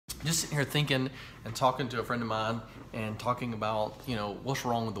just sitting here thinking and talking to a friend of mine and talking about, what's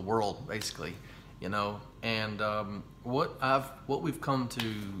wrong with the world, basically, and what we've come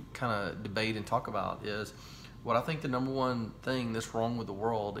to kind of debate and talk about is what I think the number one thing that's wrong with the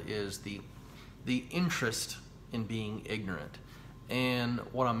world is the interest in being ignorant. And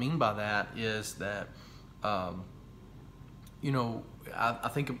what I mean by that is that, I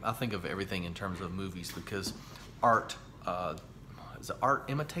think of everything in terms of movies, because art, art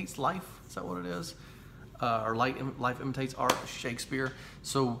imitates life? Is that what it is? Or life imitates art, Shakespeare.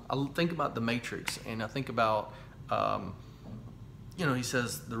 So I think about The Matrix, and I think about, he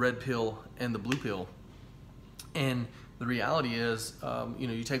says the red pill and the blue pill. And the reality is,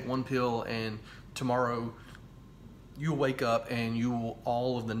 you take one pill and tomorrow you'll wake up and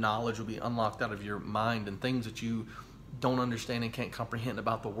all of the knowledge will be unlocked out of your mind, and things that you don't understand and can't comprehend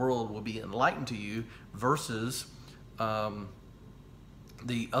about the world will be enlightened to you, versus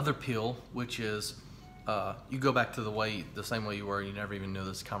the other pill, which is you go back to the same way you were. You never even knew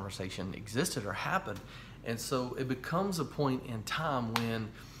this conversation existed or happened. And so it becomes a point in time when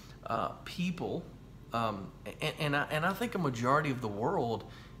people, and I think a majority of the world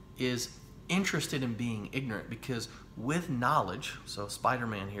is interested in being ignorant, because with knowledge, so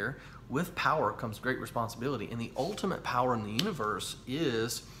Spider-Man here, with power comes great responsibility. And the ultimate power in the universe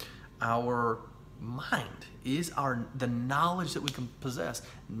is our mind, is the knowledge that we can possess.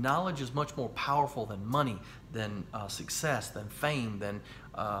 Knowledge is much more powerful than money, than success, than fame, than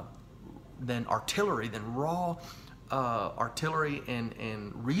artillery, than raw artillery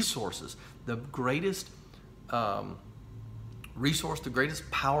and resources. The greatest resource, the greatest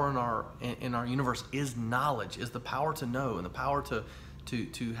power in our universe is knowledge, is the power to know, and the power to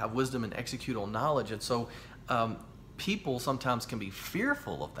have wisdom and execute on knowledge. And so people sometimes can be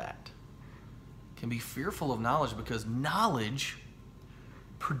fearful of that, can be fearful of knowledge, because knowledge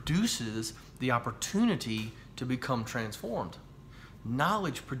produces the opportunity to become transformed.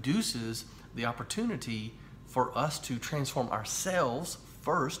 Knowledge produces the opportunity for us to transform ourselves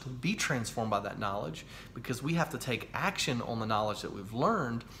first, be transformed by that knowledge, because we have to take action on the knowledge that we've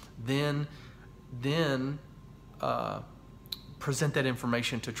learned, then present that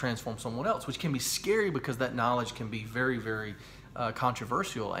information to transform someone else, which can be scary because that knowledge can be very, very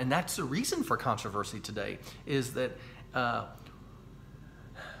controversial. And that's the reason for controversy today, is that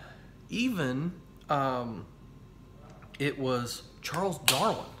it was Charles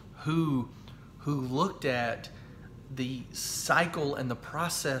Darwin who looked at the cycle and the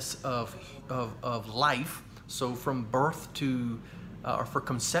process of life, so from birth to or for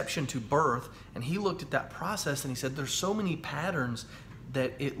conception to birth, and he looked at that process and he said there's so many patterns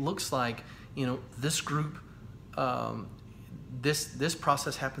that it looks like, this group, this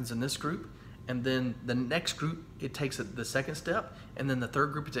process happens in this group, and then the next group it takes the second step, and then the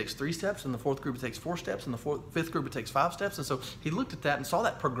third group it takes 3 steps, and the fourth group it takes 4 steps, and the fifth group it takes 5 steps. And so he looked at that and saw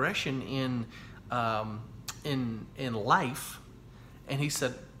that progression in life, and he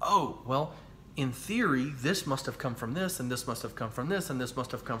said, oh, well, in theory, this must have come from this, and this must have come from this, and this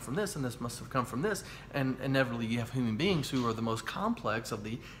must have come from this, and this must have come from this. And inevitably you have human beings who are the most complex of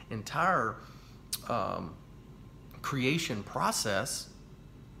the entire creation process.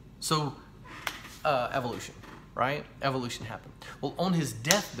 So evolution, right? Evolution happened. Well, on his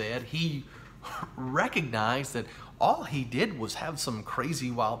deathbed, he recognized that all he did was have some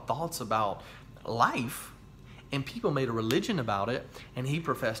crazy, wild thoughts about life, and people made a religion about it, and he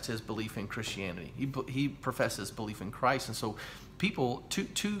professed his belief in Christianity. He professed his belief in Christ. And so people,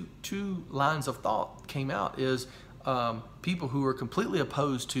 two lines of thought came out, is people who were completely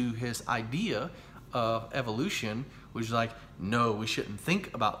opposed to his idea of evolution, which is like, no, we shouldn't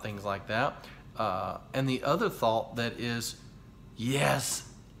think about things like that. And the other thought that is, yes,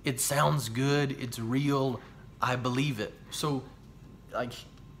 it sounds good, it's real, I believe it. So like,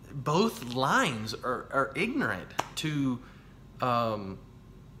 both lines are ignorant to, not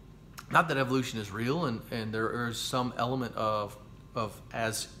that evolution is real, and there is some element of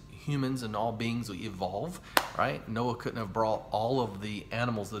as humans and all beings we evolve, right? Noah couldn't have brought all of the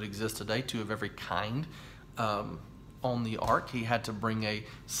animals that exist today, of every kind, on the ark. He had to bring a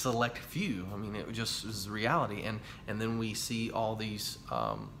select few. I mean, it just is reality. And then we see all these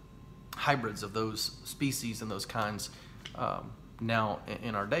hybrids of those species and those kinds now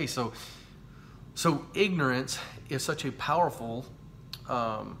in our day. So ignorance is such a powerful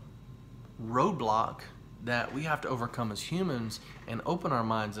roadblock that we have to overcome as humans, and open our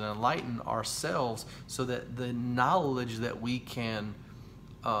minds and enlighten ourselves, so that the knowledge that we can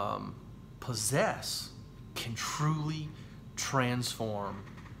possess can truly transform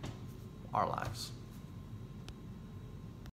our lives.